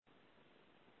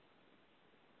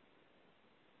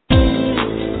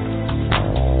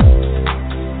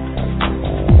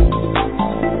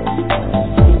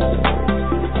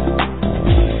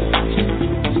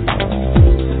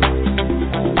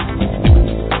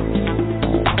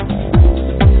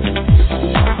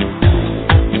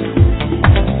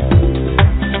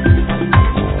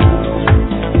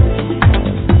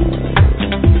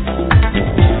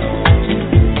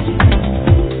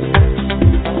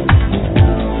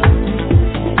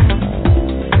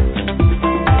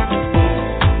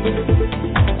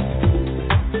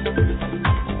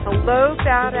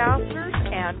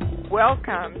Badassers, and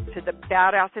welcome to the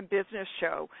Badass in Business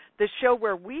Show, the show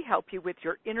where we help you with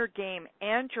your inner game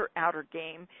and your outer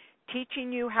game,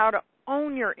 teaching you how to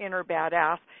own your inner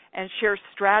badass and share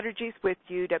strategies with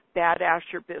you to badass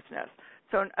your business.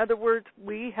 So in other words,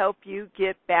 we help you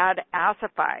get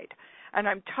badassified. And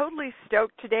I'm totally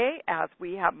stoked today as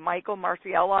we have Michael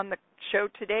Marcial on the show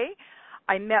today.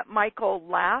 I met Michael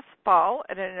last fall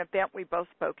at an event we both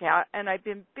spoke at, and I've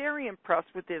been very impressed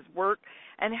with his work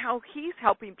and how he's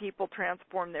helping people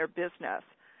transform their business.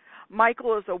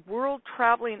 Michael is a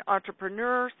world-traveling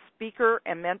entrepreneur, speaker,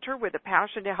 and mentor with a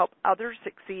passion to help others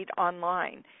succeed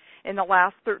online. In the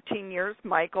last 13 years,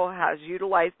 Michael has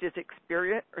utilized his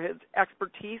experience, or his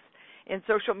expertise in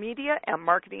social media and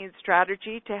marketing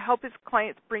strategy to help his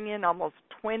clients bring in almost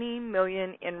 $20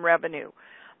 million in revenue.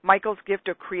 Michael's gift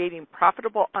of creating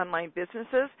profitable online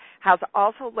businesses has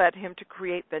also led him to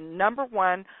create the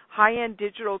 #1 high-end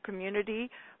digital community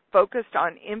focused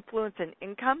on influence and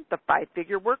income, the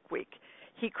 5-Figure Workweek.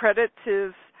 He credits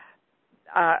his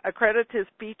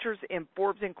features in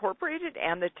Forbes Incorporated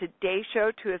and the Today Show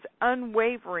to his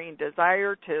unwavering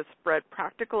desire to spread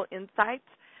practical insights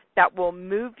that will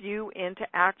move you into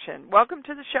action. Welcome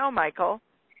to the show, Michael.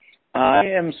 I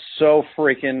am so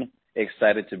freaking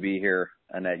excited to be here,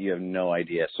 Annette. You have no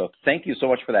idea. So thank you so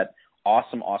much for that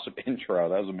awesome intro.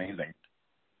 That was amazing.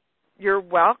 You're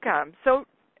welcome. So,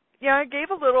 yeah, I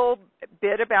gave a little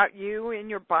bit about you in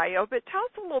your bio, but tell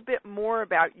us a little bit more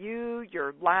about you,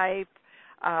 your life,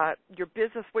 your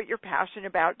business, what you're passionate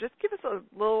about. Just give us a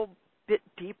little bit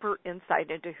deeper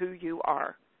insight into who you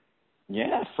are.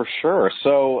 Yeah, for sure.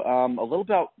 So a little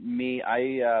about me.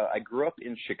 I grew up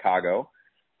in Chicago,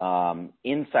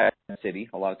 inside the city.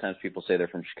 A lot of times people say they're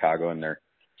from Chicago and they're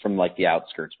from like the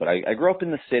outskirts, but I grew up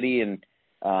in the city and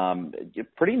a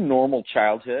pretty normal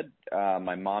childhood.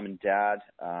 My mom and dad,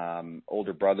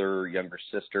 older brother, younger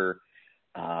sister,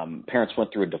 parents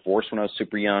went through a divorce when I was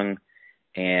super young,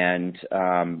 and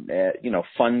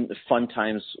fun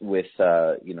times with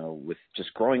with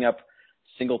just growing up,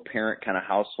 single parent kind of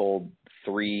household,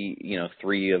 three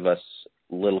of us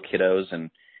little kiddos, and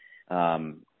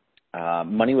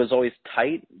money was always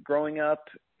tight growing up.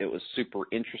 It was super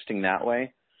interesting that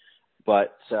way.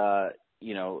 But, I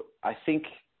think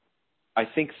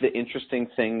the interesting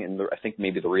thing, and I think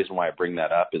maybe the reason why I bring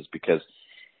that up is because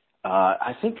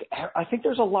I think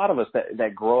there's a lot of us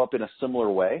that grow up in a similar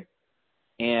way.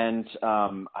 And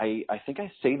I think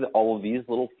I say that all of these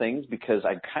little things because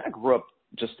I kind of grew up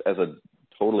just as a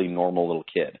totally normal little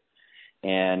kid,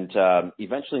 and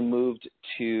eventually moved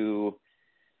to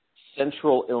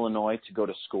Central Illinois to go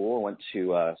to school. I went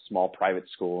to a small private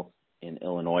school in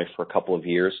Illinois for a couple of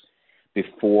years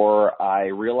before I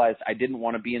realized I didn't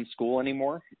want to be in school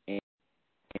anymore. And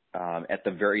at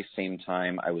the very same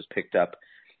time, I was picked up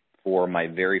for my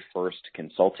very first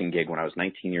consulting gig when I was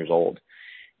 19 years old.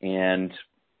 And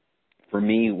for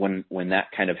me, when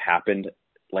that kind of happened,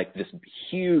 like this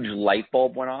huge light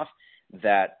bulb went off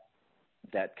that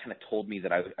kind of told me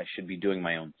that I should be doing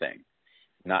my own thing,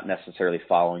 not necessarily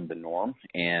following the norm.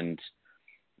 And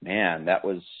man, that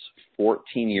was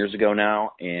 14 years ago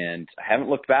now, and I haven't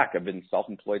looked back. I've been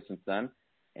self-employed since then,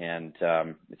 and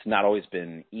it's not always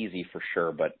been easy for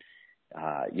sure, but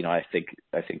I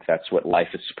think that's what life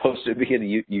is supposed to be, and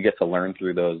you get to learn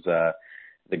through those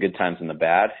the good times and the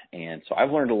bad. And so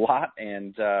I've learned a lot,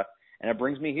 and it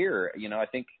brings me here. I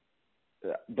think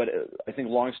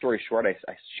long story short, I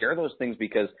share those things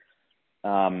because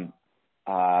I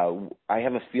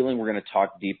have a feeling we're going to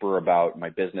talk deeper about my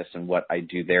business and what I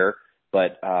do there.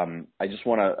 But I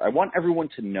want everyone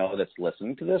to know that's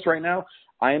listening to this right now,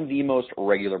 I am the most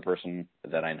regular person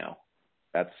that I know.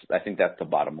 I think that's the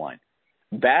bottom line.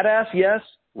 Badass, yes.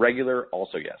 Regular,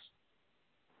 also yes.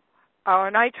 Oh,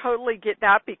 and I totally get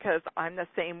that because I'm the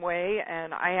same way,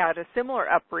 and I had a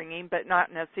similar upbringing, but not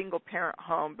in a single-parent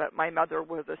home, but my mother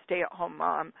was a stay-at-home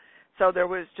mom, so there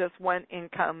was just one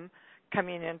income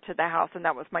coming into the house, and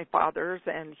that was my father's,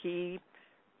 and he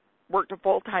worked a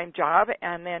full-time job,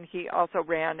 and then he also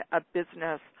ran a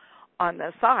business on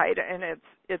the side. And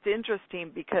it's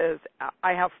interesting because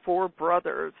I have 4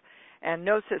 brothers and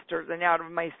no sisters, and out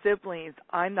of my siblings,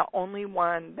 I'm the only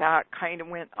one that kind of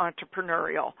went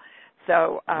entrepreneurial.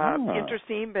 So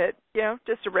interesting, but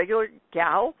just a regular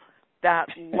gal that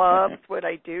loves what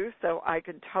I do, so I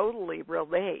can totally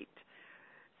relate.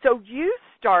 So you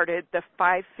started the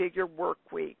 5-Figure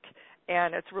Workweek,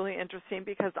 and it's really interesting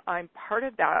because I'm part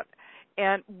of that.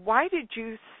 And why did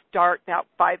you start that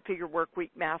 5-Figure Workweek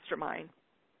mastermind?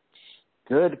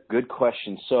 Good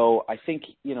question. So I think,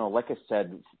 like I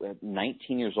said, at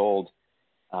 19 years old,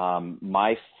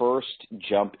 My first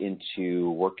jump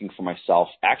into working for myself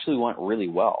actually went really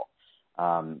well.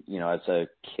 As a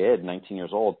kid, 19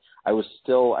 years old, I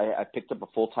picked up a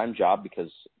full-time job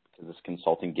because this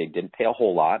consulting gig didn't pay a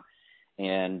whole lot.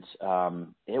 And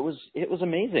it was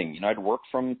amazing. I'd work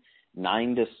from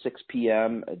 9 to 6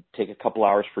 p.m., I'd take a couple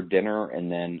hours for dinner, and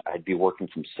then I'd be working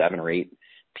from 7 or 8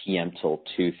 p.m. till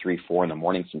 2, 3, 4 in the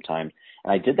morning sometime.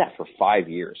 And I did that for 5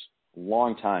 years, a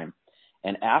long time.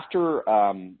 And after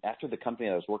the company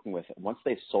that I was working with, once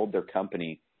they sold their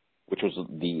company, which was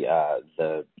the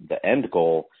end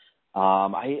goal,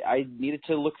 I needed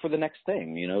to look for the next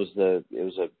thing. It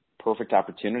was a perfect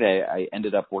opportunity. I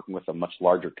ended up working with a much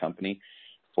larger company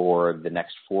for the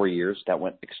next 4 years. That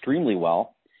went extremely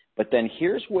well. But then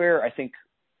here's where I think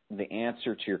the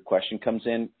answer to your question comes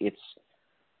in. It's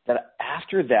that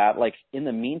after that, like in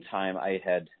the meantime, I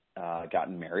had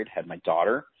gotten married, had my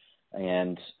daughter,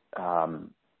 and what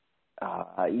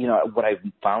I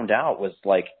found out was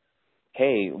like,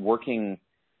 hey, working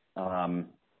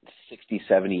 60,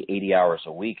 70, 80 hours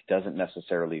a week doesn't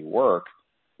necessarily work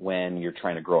when you're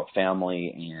trying to grow a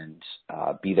family and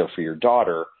be there for your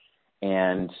daughter.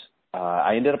 And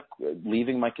I ended up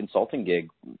leaving my consulting gig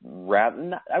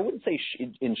I wouldn't say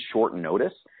in short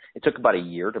notice. It took about a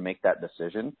year to make that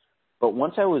decision. But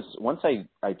once I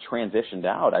transitioned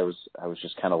out, I was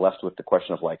just kind of left with the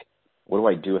question of like, what do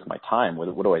I do with my time?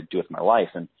 What do I do with my life?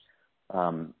 And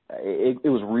it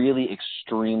was really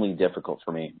extremely difficult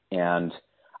for me. And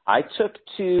I took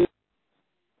to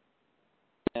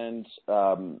And,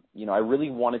 I really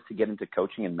wanted to get into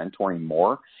coaching and mentoring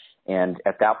more. And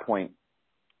at that point,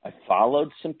 I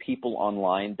followed some people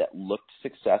online that looked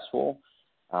successful.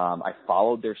 I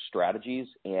followed their strategies,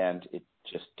 and it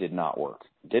just did not work.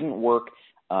 It didn't work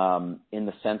in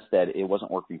the sense that it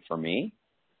wasn't working for me.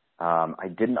 I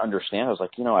didn't understand. I was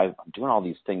like, I'm doing all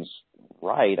these things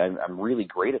right. I'm really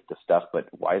great at this stuff, but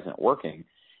why isn't it working?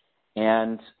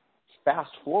 And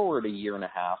fast forward a year and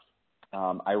a half,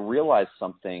 I realized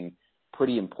something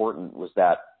pretty important was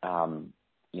that,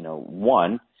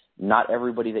 one, not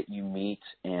everybody that you meet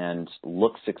and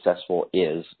look successful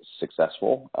is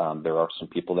successful. There are some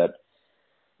people that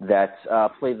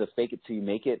play the fake it till you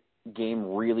make it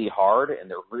game really hard, and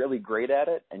they're really great at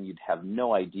it, and you'd have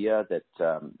no idea that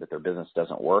their business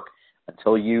doesn't work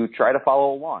until you try to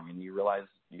follow along and you realize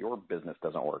your business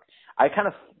doesn't work. I kind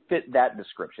of fit that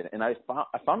description, and I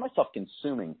found myself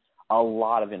consuming a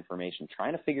lot of information,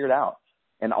 trying to figure it out,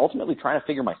 and ultimately trying to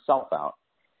figure myself out.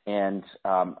 And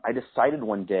I decided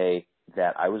one day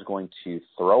that I was going to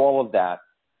throw all of that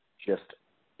just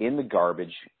in the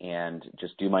garbage and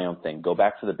just do my own thing, go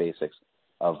back to the basics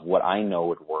of what I know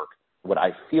would work, what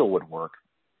I feel would work.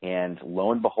 And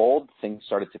lo and behold, things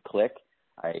started to click.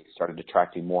 I started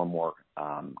attracting more and more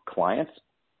clients.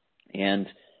 And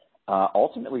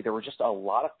ultimately, there were just a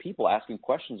lot of people asking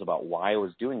questions about why I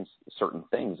was doing certain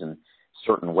things in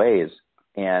certain ways.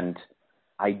 And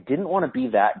I didn't want to be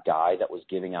that guy that was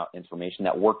giving out information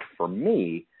that worked for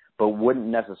me, but wouldn't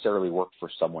necessarily work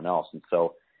for someone else. And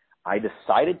so I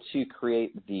decided to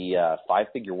create the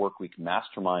 5-Figure Workweek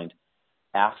Mastermind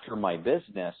after my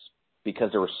business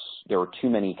because there were too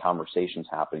many conversations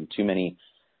happening, too many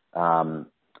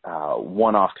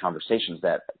one-off conversations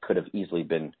that could have easily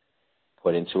been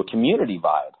put into a community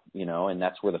vibe, and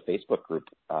that's where the Facebook group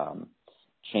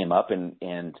came up. And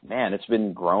man, it's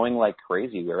been growing like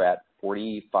crazy. We're at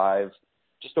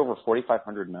just over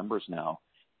 4,500 members now.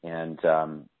 And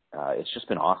it's just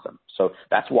been awesome. So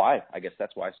that's why I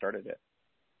started it.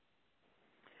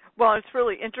 Well, it's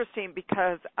really interesting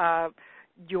because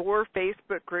your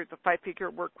Facebook group, the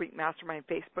 5-Figure Workweek Mastermind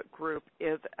Facebook group,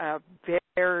 is a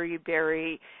very,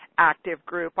 very active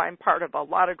group. I'm part of a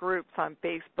lot of groups on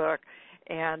Facebook,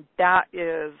 and that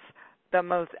is the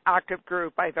most active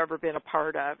group I've ever been a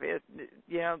part of.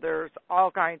 There's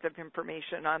all kinds of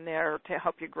information on there to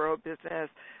help you grow a business,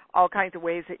 all kinds of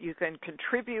ways that you can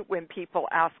contribute when people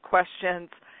ask questions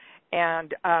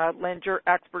and lend your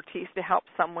expertise to help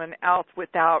someone else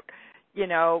without,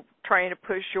 trying to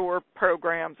push your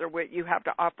programs or what you have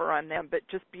to offer on them, but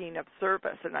just being of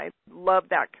service. And I love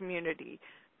that community.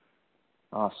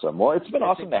 Awesome. Well, it's been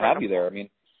awesome to have you there. I mean,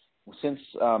 since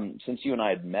you and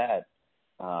I had met,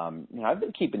 I've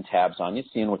been keeping tabs on you,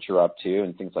 seeing what you're up to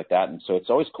and things like that. And so it's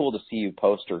always cool to see you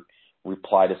post or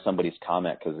reply to somebody's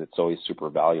comment because it's always super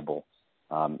valuable.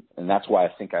 And that's why I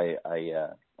think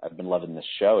I've been loving this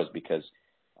show is because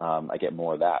I get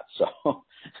more of that. So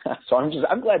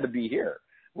I'm glad to be here.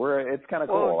 It's kind of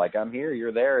cool. Like I'm here,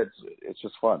 you're there. It's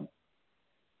just fun.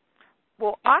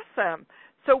 Well, awesome.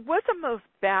 So what's the most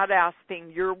badass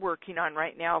thing you're working on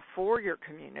right now for your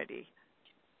community?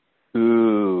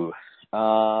 Ooh,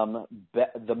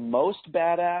 The most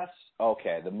badass.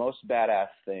 Okay, the most badass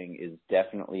thing is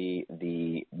definitely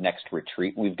the next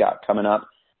retreat we've got coming up.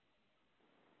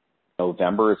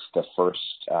 November. It's the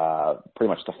pretty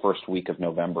much the first week of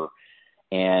November,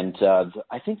 and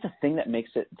I think the thing that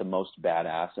makes it the most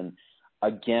badass, and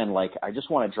again, like I just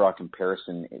want to draw a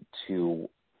comparison to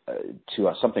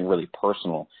something really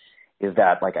personal, is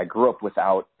that like I grew up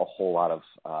without a whole lot of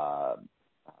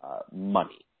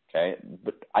money. Okay,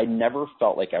 but I never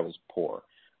felt like I was poor.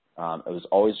 It was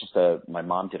always just my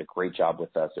mom did a great job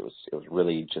with us. It was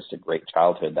really just a great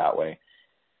childhood that way.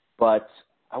 But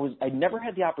I never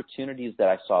had the opportunities that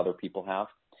I saw other people have.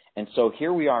 And so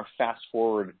here we are, fast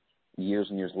forward years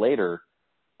and years later.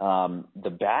 The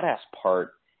badass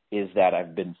part is that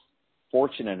I've been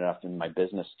fortunate enough in my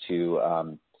business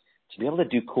to be able to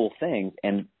do cool things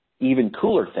and even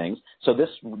cooler things. So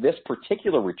this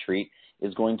particular retreat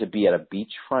is going to be at a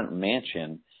beachfront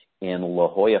mansion in La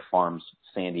Jolla Farms,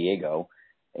 San Diego,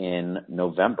 in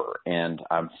November, and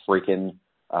I'm freaking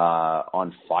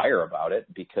on fire about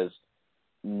it, because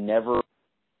never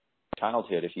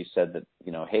childhood if you said that,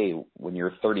 you know, hey, when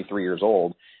you're 33 years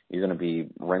old, you're going to be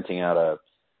renting out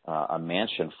a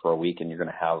mansion for a week and you're going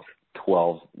to have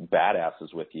 12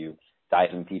 badasses with you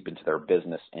diving deep into their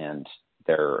business and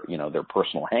their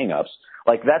personal hang-ups.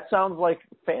 Like, that sounds like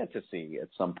fantasy at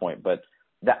some point, but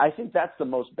I think that's the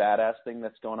most badass thing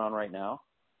that's going on right now.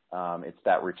 It's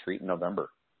that retreat in November.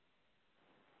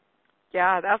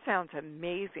 Yeah, that sounds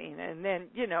amazing. And then,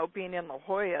 being in La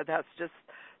Jolla, that's just,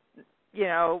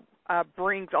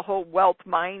 brings a whole wealth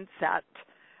mindset,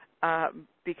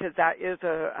 because that is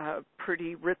a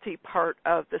pretty ritzy part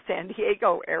of the San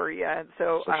Diego area. And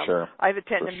so sure. I've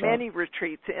attended many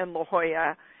retreats in La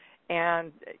Jolla,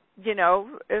 and,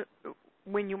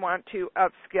 when you want to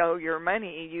upscale your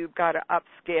money, you've got to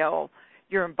upscale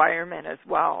your environment as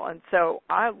well. And so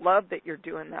I love that you're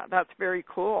doing that. That's very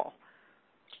cool.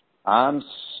 I'm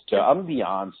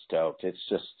beyond stoked. It's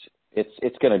just,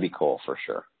 it's going to be cool for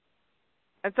sure.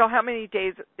 And so how many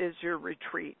days is your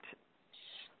retreat?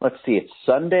 Let's see. It's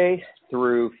Sunday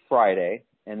through Friday,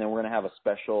 and then we're going to have a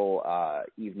special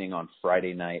evening on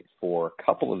Friday night for a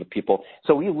couple of the people.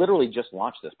 So we literally just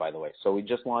launched this, by the way. So we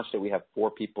just launched it. We have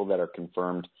 4 people that are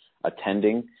confirmed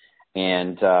attending,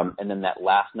 and then that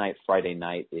last night, Friday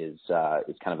night, is kind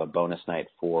of a bonus night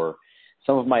for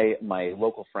some of my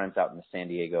local friends out in the San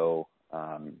Diego,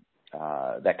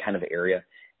 that kind of area.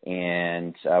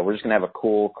 And we're just going to have a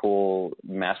cool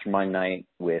mastermind night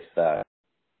with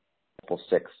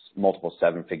multiple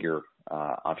 7-figure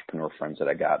entrepreneur friends that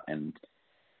I got. And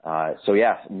so,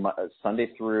 yeah,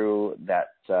 Sunday through that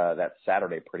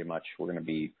Saturday, pretty much, we're going to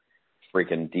be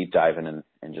freaking deep diving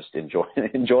and just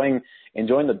enjoying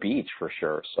the beach for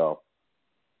sure. So.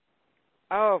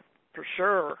 Oh, for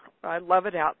sure. I love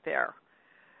it out there.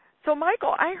 So,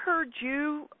 Michael, I heard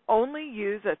you only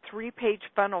use a 3-page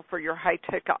funnel for your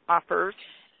high-ticket offers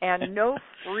and no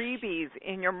freebies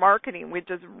in your marketing, which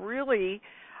is really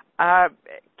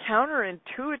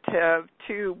counterintuitive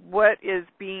to what is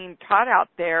being taught out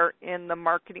there in the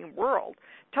marketing world.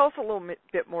 Tell us a little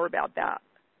bit more about that.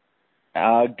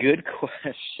 Good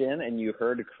question, and you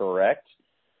heard correct.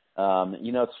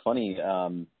 It's funny.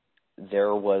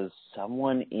 There was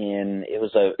someone it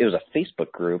was a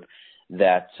Facebook group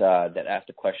that asked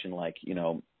a question like,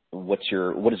 what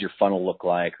does your funnel look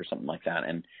like, or something like that.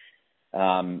 And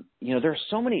there are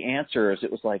so many answers. It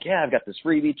was like, yeah, I've got this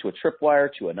freebie to a tripwire,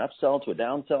 to an upsell, to a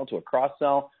downsell, to a cross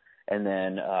sell, and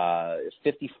then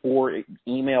 54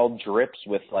 email drips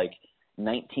with like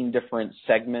 19 different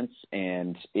segments,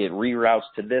 and it reroutes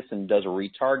to this and does a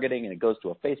retargeting, and it goes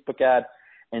to a Facebook ad,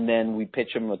 and then we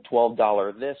pitch them a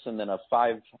 $12 this, and then a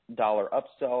 $5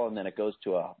 upsell, and then it goes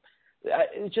to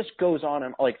it just goes on,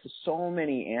 and like so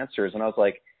many answers. And I was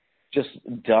like, just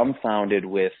dumbfounded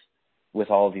with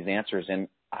all of these answers. And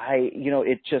I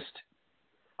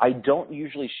don't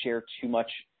usually share too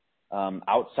much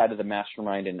outside of the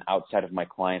mastermind and outside of my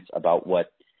clients about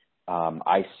what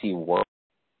I see working.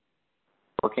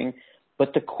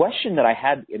 But the question that I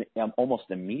had almost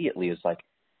immediately is like,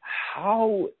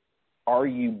 how are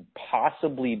you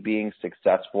possibly being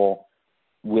successful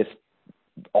with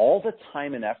all the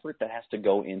time and effort that has to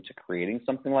go into creating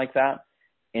something like that,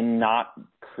 and not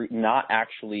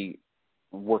actually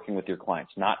working with your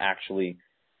clients, not actually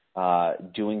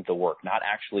doing the work, not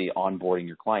actually onboarding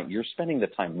your client? You're spending the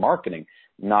time marketing,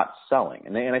 not selling.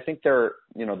 And I think the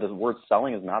word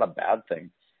selling is not a bad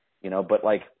thing, but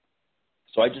like,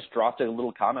 so I just dropped a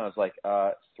little comment. I was like,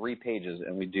 3 pages,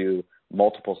 and we do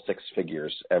multiple 6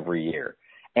 figures every year.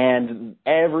 And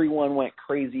everyone went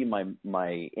crazy. My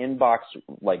inbox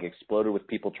like exploded with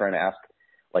people trying to ask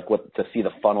like what to see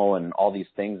the funnel and all these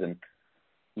things. And,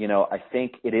 you know, I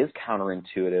think it is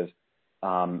counterintuitive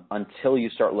until you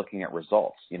start looking at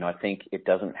results. You know, I think it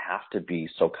doesn't have to be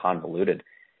so convoluted,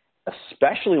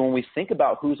 especially when we think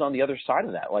about who's on the other side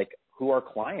of that, like who our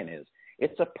client is.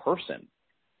 It's a person.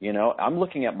 You know, I'm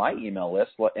looking at my email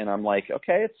list and I'm like,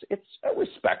 okay, it's a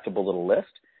respectable little list,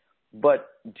 but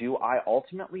do I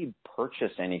ultimately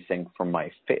purchase anything from my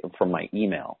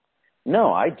email?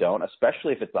 No, I don't,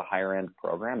 especially if it's a higher end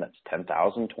program that's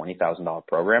 $10,000, $20,000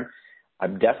 program.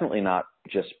 I'm definitely not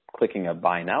just clicking a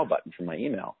buy now button from my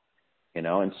email, you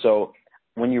know? And so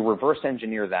when you reverse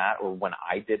engineer that, or when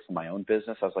I did for my own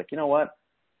business, I was like, you know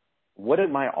what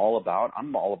am I all about?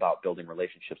 I'm all about building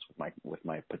relationships with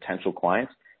my potential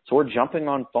clients. So we're jumping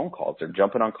on phone calls. They're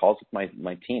jumping on calls with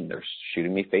my team. They're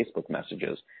shooting me Facebook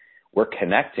messages. We're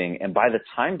connecting. And by the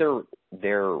time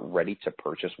they're ready to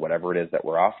purchase whatever it is that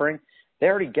we're offering, they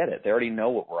already get it. They already know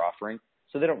what we're offering.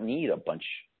 So they don't need a bunch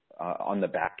on the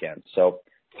back end. So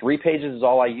 3 pages is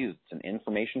all I use. It's an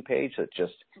information page that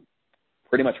just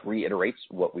pretty much reiterates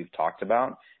what we've talked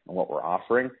about and what we're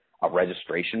offering, a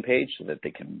registration page so that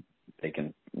they can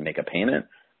make a payment,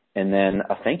 and then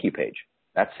a thank you page.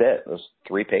 That's it, those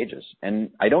 3 pages. And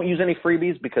I don't use any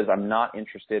freebies because I'm not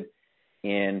interested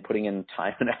in putting in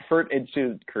time and effort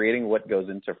into creating what goes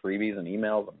into freebies and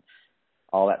emails and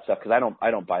all that stuff, because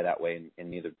I don't buy that way, and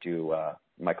neither do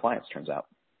my clients, turns out.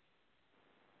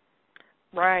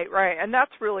 Right. And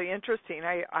that's really interesting.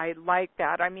 I like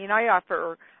that. I mean, I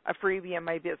offer a freebie in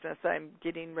my business I'm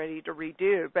getting ready to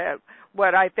redo, but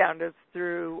what I found is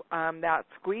through that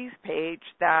squeeze page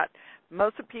that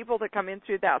most of the people that come in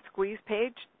through that squeeze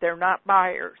page, they're not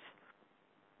buyers.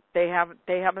 They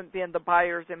haven't been the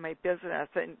buyers in my business,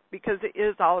 and because it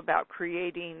is all about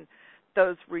creating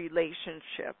those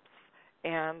relationships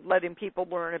and letting people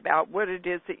learn about what it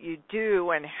is that you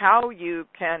do and how you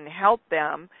can help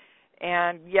them.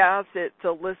 And yes, it's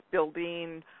a list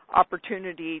building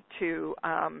opportunity to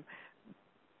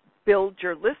build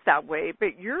your list that way,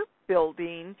 but you're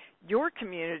building your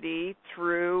community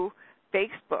through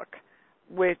Facebook,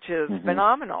 which is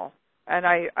phenomenal. And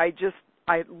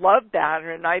I love that,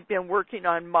 and I've been working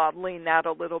on modeling that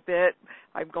a little bit.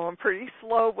 I'm going pretty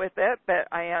slow with it, but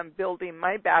I am building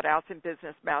my Badass in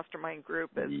Business Mastermind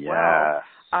group as well,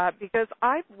 because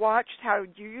I've watched how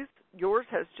yours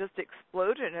has just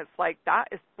exploded, and it's like, that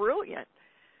is brilliant.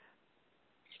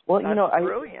 Well, That's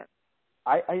brilliant.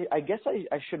 I guess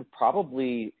I should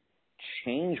probably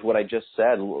change what I just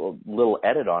said, a little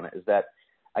edit on it, is that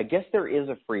I guess there is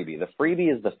a freebie. The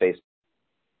freebie is the Facebook.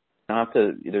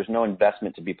 There's no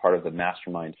investment to be part of the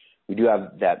mastermind. We do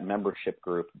have that membership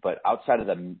group, but outside of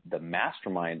the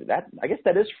mastermind, I guess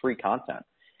that is free content.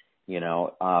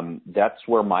 That's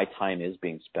where my time is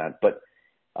being spent. But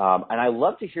and I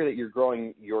love to hear that you're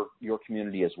growing your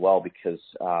community as well, because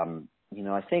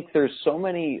I think there's so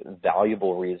many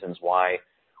valuable reasons why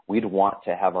we'd want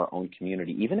to have our own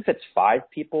community, even if it's 5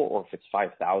 people or if it's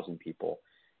 5,000 people.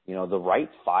 The right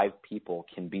 5 people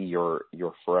can be your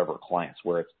forever clients,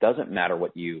 where it doesn't matter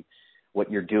what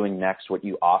you're doing next, what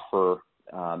you offer,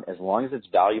 as long as it's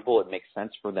valuable, it makes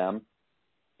sense for them,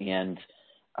 and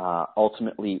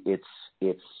ultimately it's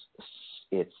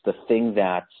the thing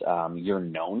that you're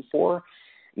known for.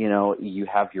 You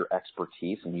have your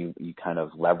expertise, and you kind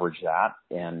of leverage that,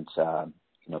 and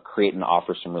create and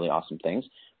offer some really awesome things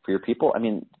for your people. I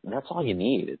mean, that's all you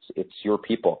need. It's your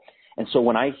people. And so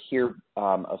when I hear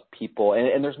of people,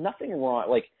 and there's nothing wrong,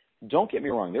 like, don't get me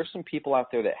wrong, there's some people out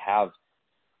there that have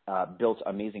built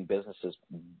amazing businesses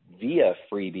via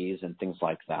freebies and things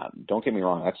like that. Don't get me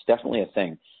wrong, that's definitely a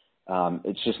thing.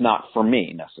 It's just not for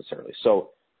me necessarily.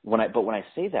 So when I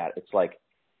say that, it's like,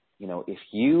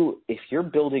 if you're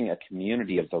building a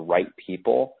community of the right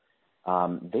people,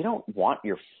 they don't want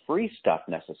your free stuff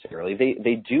necessarily.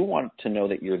 They do want to know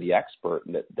that you're the expert,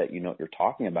 that you know what you're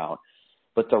talking about.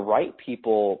 But the right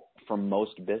people for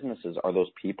most businesses are those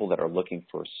people that are looking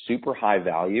for super high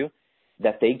value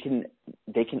that they can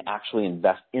actually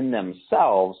invest in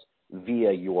themselves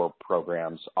via your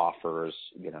programs, offers,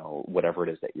 whatever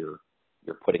it is that you're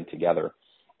putting together.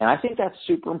 And I think that's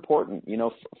super important,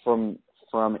 from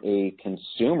a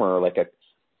consumer,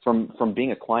 from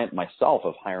being a client myself,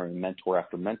 of hiring mentor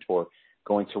after mentor,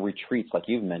 going to retreats like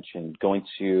you've mentioned, going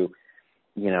to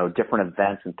different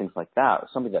events and things like that.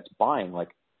 Somebody that's buying, like,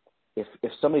 if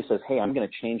somebody says, hey, I'm going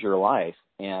to change your life,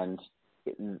 and,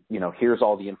 here's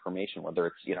all the information, whether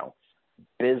it's,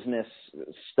 business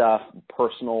stuff,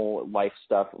 personal life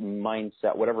stuff,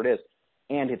 mindset, whatever it is,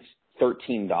 and it's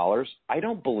 $13, I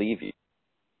don't believe you.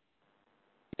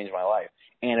 changed my life,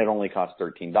 and it only costs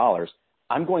 $13.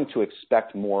 I'm going to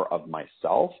expect more of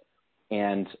myself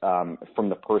and from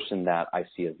the person that I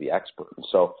see as the expert. And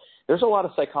so there's a lot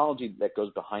of psychology that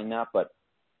goes behind that, but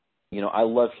I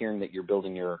love hearing that you're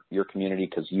building your community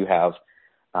because you have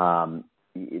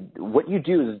what you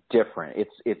do is different.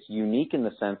 It's unique in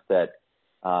the sense that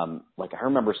like I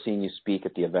remember seeing you speak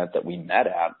at the event that we met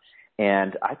at,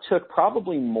 and I took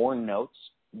probably more notes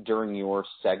during your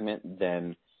segment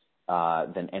than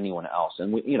anyone else.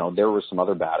 And there were some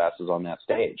other badasses on that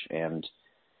stage, and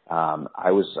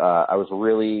I was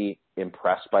really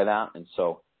impressed by that. And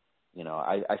so,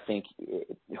 I think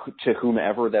to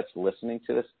whomever that's listening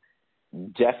to this,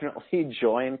 definitely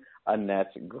join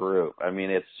Annette's group. I mean,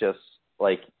 it's just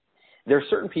like there's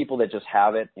certain people that just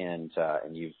have it, and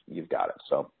you've got it.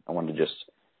 So I wanted to just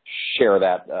share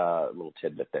that little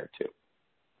tidbit there too.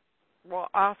 Well,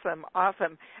 awesome.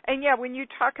 And yeah, when you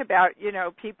talk about,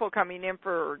 people coming in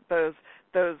for those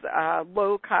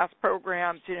low cost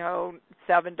programs, $7,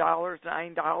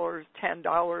 $9,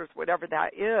 $10, whatever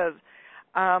that is,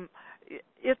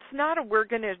 it's not we're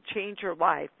going to change your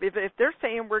life. If they're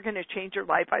saying we're going to change your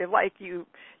life, I like your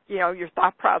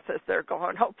thought process there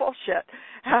going, oh, bullshit.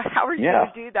 How are you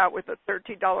going to do that with a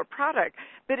 $13 product?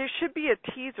 But it should be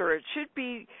a teaser. It should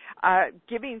be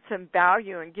giving some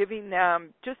value and giving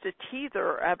them just a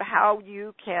teaser of how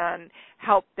you can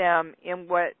help them in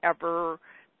whatever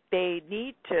they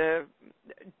need to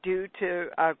do to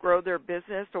grow their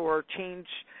business or change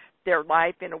their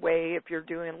life in a way, if you're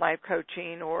doing life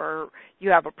coaching or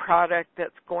you have a product that's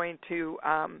going to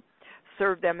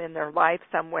serve them in their life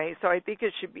some way. So I think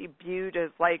it should be viewed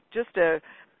as like just a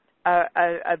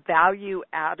value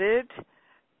added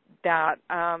that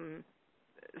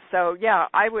so yeah,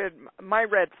 my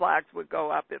red flags would go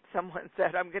up if someone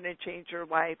said, I'm going to change your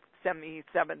life, send me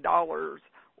 $7 or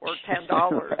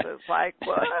 $10. It's like,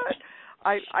 what?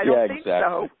 I don't think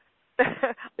so.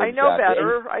 I know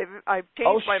better. I've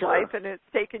changed my life, and it's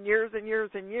taken years and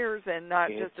years and years, and not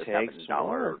just a $7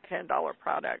 or $10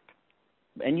 product.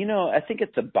 And I think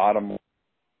at the bottom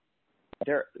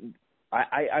there,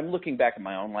 I'm looking back at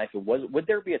my own life. Would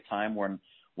there be a time when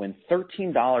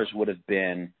 $13 would have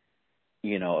been,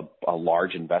 a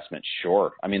large investment?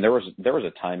 Sure. I mean, there was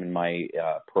a time in my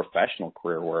professional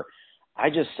career where I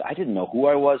didn't know who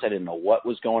I was. I didn't know what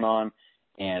was going on,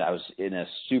 and I was in a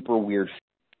super weird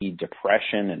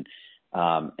depression,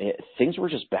 and things were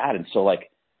just bad. And so like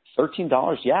 $13,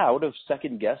 I would have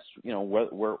second guessed, where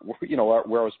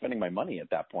I was spending my money at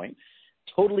that point.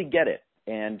 Totally get it.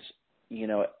 And,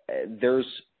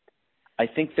 I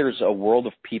think there's a world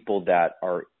of people that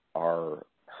are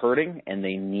hurting, and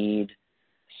they need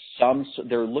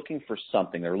they're looking for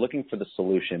something. They're looking for the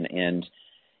solution. And,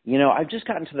 I've just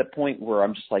gotten to the point where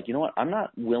I'm just like, you know what? I'm not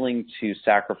willing to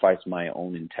sacrifice my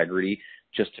own integrity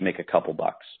just to make a couple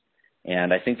bucks.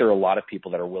 And I think there are a lot of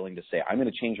people that are willing to say, I'm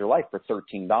going to change your life for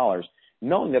 $13,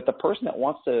 knowing that the person that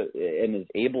wants to and is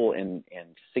able and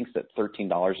thinks that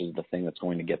 $13 is the thing that's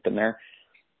going to get them there,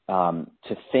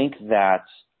 to think that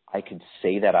I could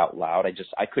say that out loud,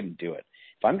 I couldn't do it.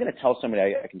 If I'm going to tell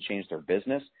somebody I can change their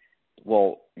business,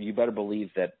 well, you better believe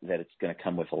that it's going to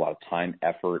come with a lot of time,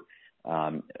 effort,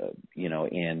 and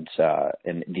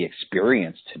the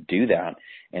experience to do that.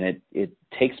 And it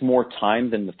takes more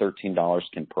time than the $13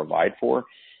 can provide for.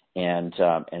 And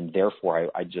therefore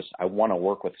I want to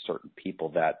work with certain people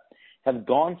that have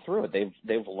gone through it.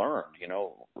 They've learned,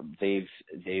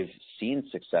 they've seen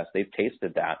success. They've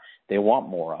tasted that. They want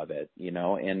more of it,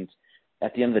 and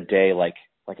at the end of the day, like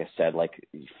I said, like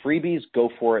freebies, go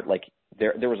for it. Like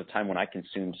there was a time when I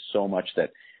consumed so much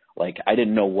that, like, I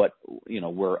didn't know what,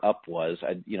 where up was.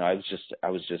 I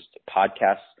was just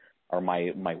podcasts are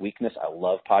my weakness. I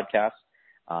love podcasts.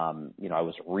 I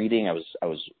was reading, I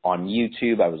was on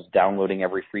YouTube. I was downloading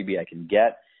every freebie I can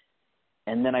get.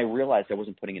 And then I realized I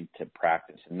wasn't putting it into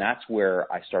practice. And that's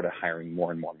where I started hiring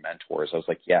more and more mentors. I was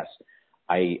like, yes,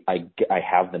 I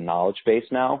have the knowledge base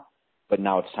now, but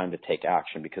now it's time to take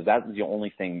action, because that's the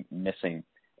only thing missing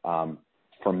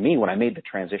for me when I made the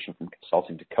transition from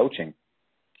consulting to coaching.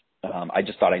 I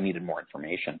just thought I needed more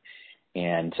information.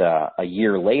 And a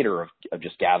year later of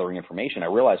just gathering information, I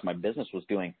realized my business was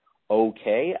doing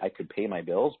okay. I could pay my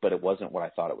bills, but it wasn't what I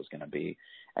thought it was going to be.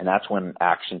 And that's when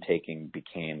action taking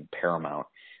became paramount.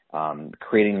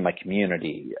 Creating my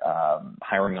community,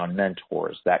 hiring on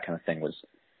mentors, that kind of thing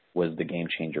was the game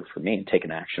changer for me. And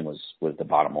taking action was the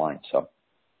bottom line. So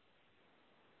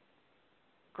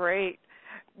great.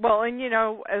 Well, and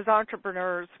as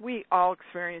entrepreneurs, we all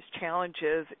experience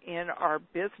challenges in our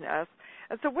business.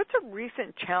 And so what's a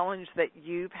recent challenge that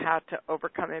you've had to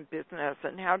overcome in business,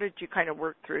 and how did you kind of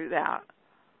work through that?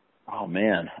 Oh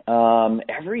man,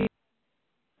 every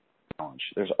challenge.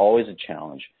 There's always a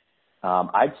challenge.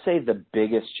 I'd say the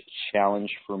biggest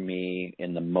challenge for me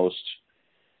in the most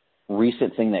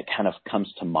recent thing that kind of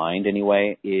comes to mind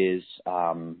anyway is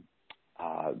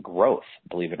growth,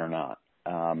 believe it or not.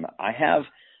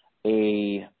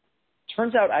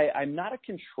 Turns out I'm not a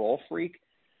control freak,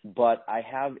 but I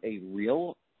have a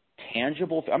real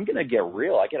tangible, I'm going to get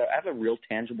real. I have a real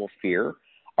tangible fear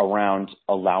around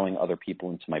allowing other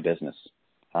people into my business.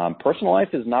 Personal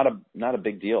life is not a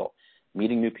big deal.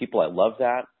 Meeting new people, I love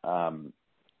that.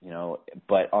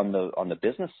 But on the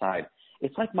business side,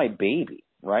 it's like my baby,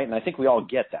 right? And I think we all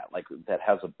get that, like that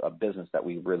has a business that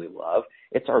we really love.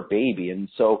 It's our baby. And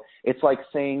so it's like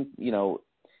saying,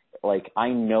 like I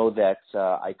know that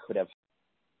I could have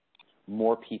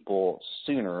more people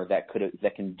sooner that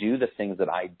can do the things that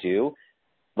I do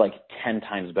like 10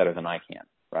 times better than I can,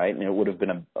 right? And it would have been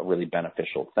a really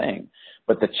beneficial thing.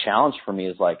 But the challenge for me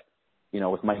is like,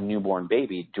 with my newborn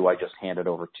baby, do I just hand it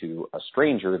over to a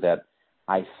stranger that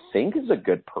I think is a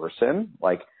good person?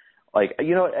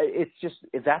 It's just,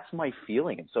 that's my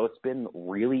feeling. And so it's been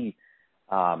really,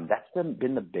 that's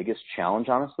been the biggest challenge,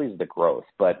 honestly, is the growth.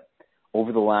 But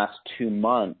over the last 2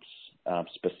 months,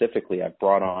 specifically, I've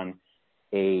brought on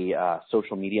a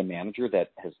social media manager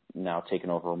that has now taken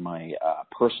over my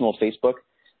personal Facebook.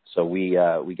 So we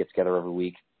get together every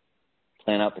week,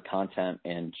 plan out the content,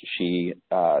 and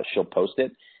she'll post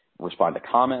it, respond to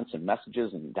comments and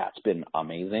messages, and that's been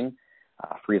amazing.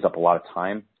 Frees up a lot of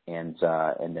time. And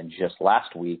then just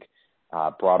last week,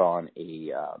 brought on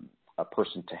a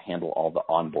person to handle all the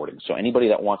onboarding. So anybody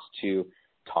that wants to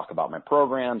talk about my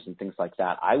programs and things like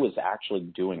that, I was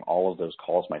actually doing all of those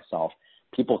calls myself.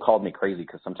 People called me crazy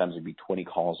because sometimes it'd be 20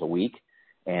 calls a week,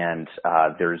 and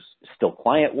there's still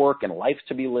client work and life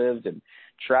to be lived and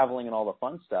traveling and all the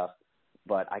fun stuff,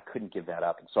 but I couldn't give that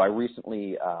up. And so I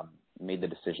recently made the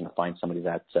decision to find somebody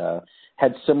that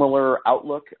had similar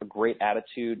outlook, a great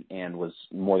attitude, and was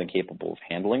more than capable of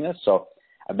handling this. So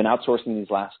I've been outsourcing these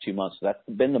last 2 months. So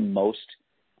that's been the most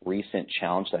recent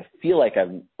challenge that I feel like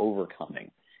I'm overcoming.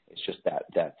 It's just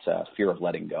that fear of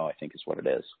letting go, I think, is what it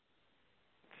is.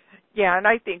 Yeah, and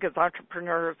I think as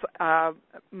entrepreneurs,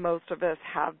 most of us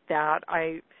have that.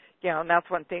 And that's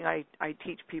one thing I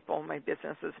teach people in my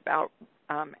business is about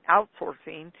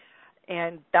outsourcing,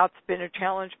 and that's been a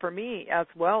challenge for me as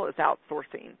well as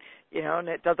outsourcing. And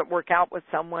it doesn't work out with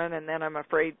someone, and then I'm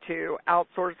afraid to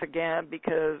outsource again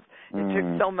because it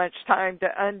took so much time to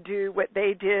undo what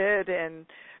they did, and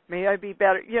may I be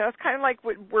better? It's kind of like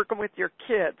working with your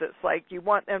kids. It's like you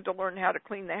want them to learn how to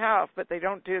clean the house, but they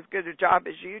don't do as good a job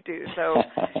as you do. So,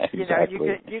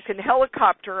 Exactly. you can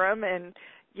helicopter them and,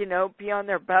 be on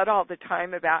their butt all the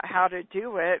time about how to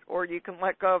do it, or you can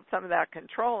let go of some of that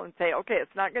control and say, okay,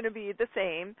 it's not going to be the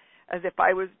same as if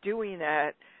I was doing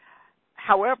it.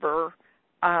 However,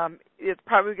 it's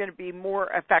probably going to be more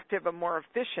effective and more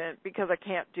efficient because I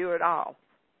can't do it all.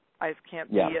 I just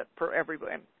can't be it for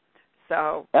everyone.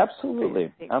 So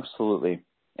Absolutely.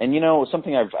 And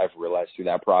something I've realized through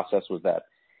that process was that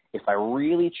if I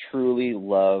really truly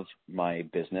love my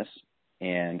business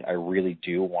and I really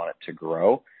do want it to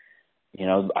grow,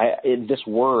 this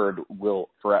word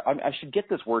I should get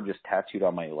this word just tattooed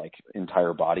on my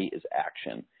entire body, is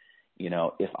action.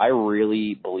 If I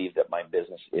really believe that my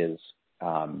business is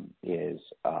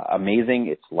amazing,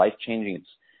 it's life changing,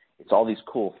 it's all these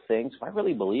cool things. If I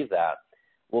really believe that,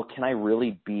 well, can I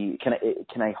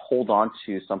hold on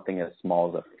to something as small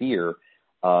as a fear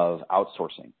of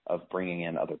outsourcing, of bringing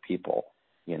in other people,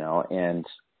 and,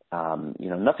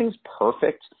 nothing's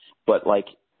perfect, but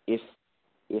if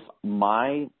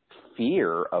my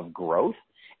fear of growth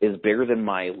is bigger than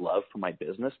my love for my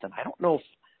business, then I don't know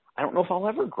if I'll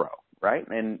ever grow. Right.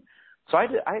 And so I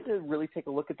had to really take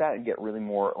a look at that and get really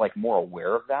more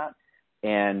aware of that.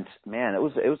 And man,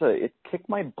 it kicked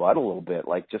my butt a little bit,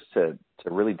 just to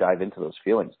really dive into those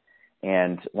feelings.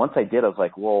 And once I did, I was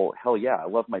like, well, hell yeah, I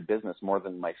love my business more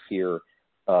than my fear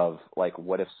of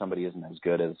what if somebody isn't as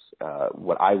good as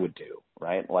what I would do,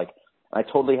 right? I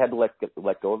totally had to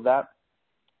let go of that.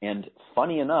 And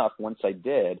funny enough, once I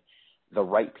did, the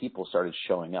right people started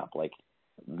showing up.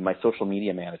 My social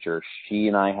media manager, she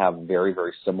and I have very,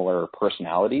 very similar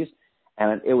personalities.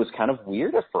 And it was kind of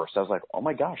weird at first. I was like, oh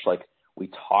my gosh, we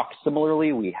talk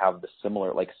similarly. We have the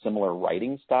similar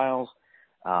writing styles.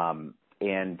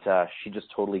 And she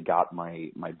just totally got my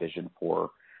vision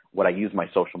for what I use my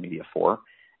social media for.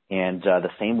 And the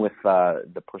same with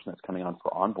the person that's coming on for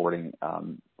onboarding,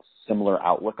 similar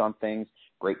outlook on things,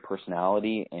 great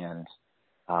personality, and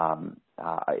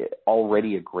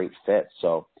already a great fit.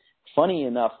 So funny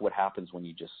enough, what happens when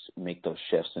you just make those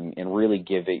shifts and really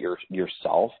give it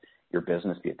yourself, your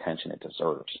business, the attention it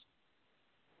deserves.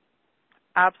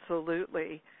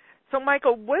 Absolutely. So,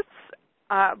 Michael, what's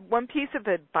one piece of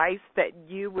advice that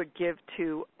you would give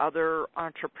to other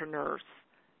entrepreneurs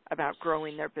about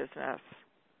growing their business?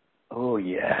 Oh,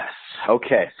 yes.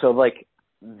 Okay. So, like,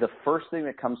 the first thing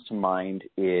that comes to mind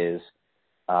is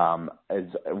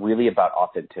really about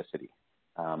authenticity.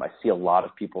 I see a lot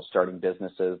of people starting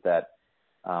businesses that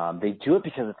they do it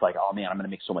because it's like, oh, man, I'm going to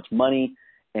make so much money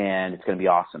and it's going to be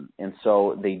awesome. And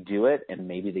so they do it, and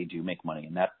maybe they do make money.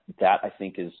 And that I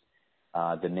think is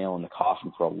the nail in the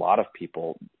coffin for a lot of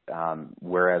people,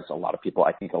 whereas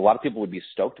I think a lot of people would be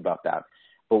stoked about that.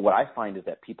 But what I find is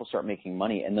that people start making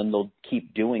money, and then they'll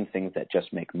keep doing things that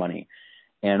just make money.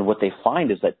 And what they find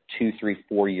is that 2, 3,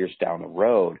 4 years down the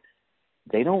road,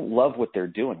 they don't love what they're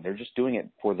doing. They're just doing it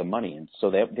for the money. And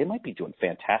so they might be doing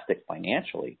fantastic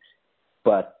financially,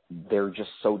 but they're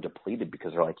just so depleted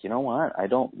because they're like, you know what? I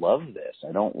don't love this.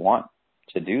 I don't want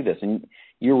to do this. And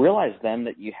you realize then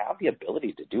that you have the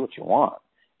ability to do what you want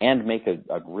and make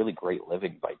a really great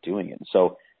living by doing it.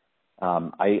 So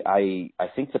I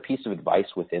think the piece of advice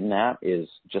within that is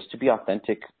just to be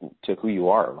authentic to who you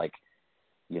are. Like,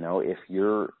 you know, if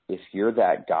you're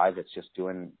that guy that's just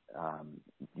doing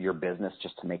your business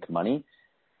just to make money,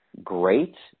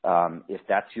 great. If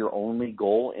that's your only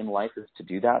goal in life is to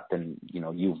do that, then, you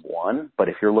know, you've won. But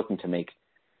if you're looking to make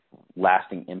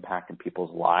lasting impact in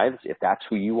people's lives, if that's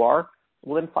who you are,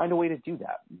 well, then find a way to do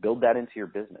that. Build that into your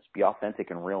business. Be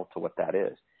authentic and real to what that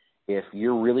is. If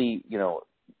you're really, you know,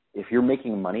 if you're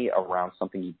making money around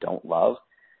something you don't love,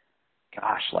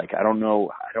 gosh, like, I don't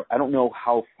know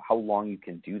how long you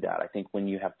can do that. I think when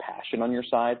you have passion on your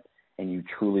side and you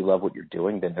truly love what you're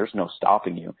doing, then there's no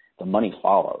stopping you. The money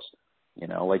follows. You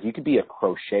know, like, you could be a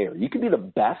crocheter. You could be the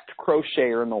best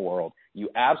crocheter in the world. You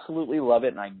absolutely love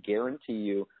it, and I guarantee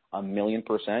you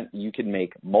 1,000,000% you can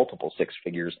make multiple six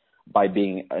figures by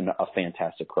being a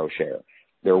fantastic crocheter.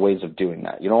 There are ways of doing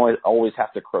that. You don't always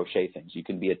have to crochet things. You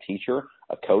can be a teacher,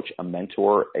 a coach, a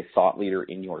mentor, a thought leader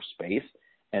in your space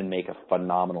and make a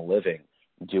phenomenal living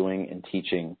doing and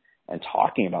teaching and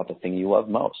talking about the thing you love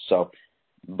most. So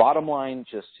bottom line,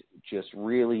 just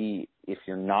really, if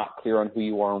you're not clear on who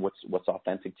you are and what's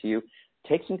authentic to you,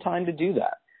 take some time to do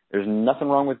that. There's nothing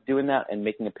wrong with doing that and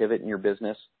making a pivot in your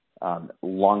business.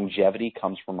 Longevity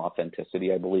comes from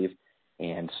authenticity, I believe.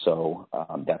 And so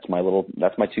that's my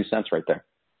 2 cents right there.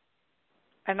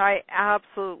 And I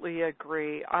absolutely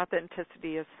agree.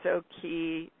 Authenticity is so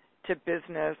key to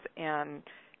business and,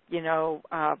 you know,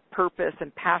 purpose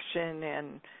and passion.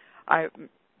 And I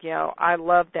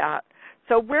love that.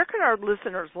 So where can our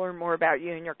listeners learn more about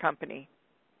you and your company?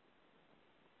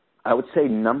 I would say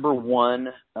number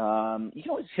one, you can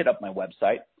always hit up my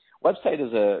website. Website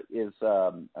is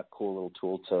a cool little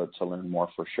tool to learn more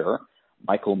for sure.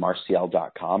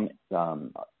 MichaelMarcial.com.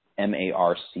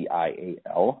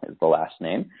 Marcial is the last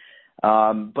name.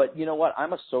 But you know what?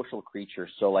 I'm a social creature.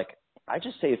 So, like, I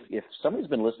just say if somebody's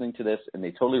been listening to this and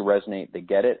they totally resonate, they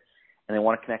get it, and they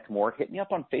want to connect more, hit me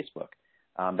up on Facebook.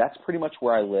 That's pretty much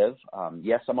where I live.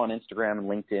 Yes, I'm on Instagram and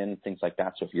LinkedIn, things like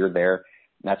that. So if you're there,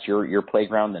 and that's your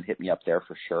playground, then hit me up there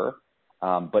for sure.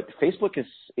 But Facebook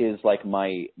is like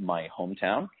my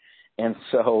hometown. And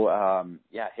so,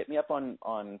 hit me up on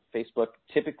Facebook.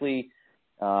 Typically,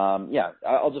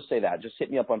 I'll just say that. Just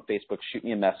hit me up on Facebook, shoot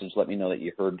me a message, let me know that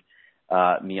you heard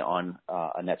me on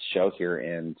Annette's show here,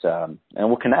 and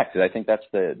we'll connect. I think that's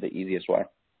the easiest way.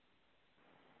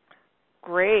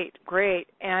 Great.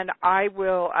 And I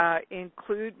will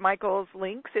include Michael's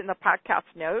links in the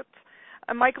podcast notes.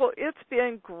 Michael, it's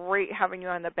been great having you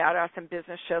on the Badass in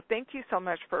Business Show. Thank you so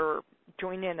much for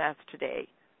joining us today.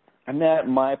 Annette,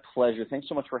 my pleasure. Thanks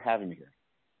so much for having me here.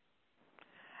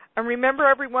 And remember,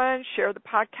 everyone, share the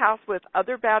podcast with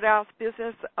other badass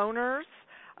business owners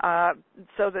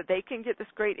so that they can get this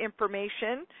great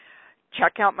information.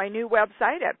 Check out my new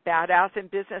website at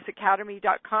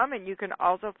badassinbusinessacademy.com, and you can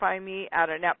also find me at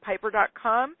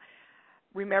AnnettePiper.com.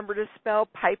 Remember to spell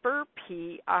Piper,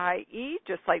 P-I-E,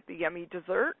 just like the yummy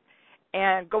dessert,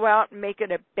 and go out and make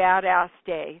it a badass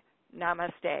day.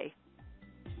 Namaste.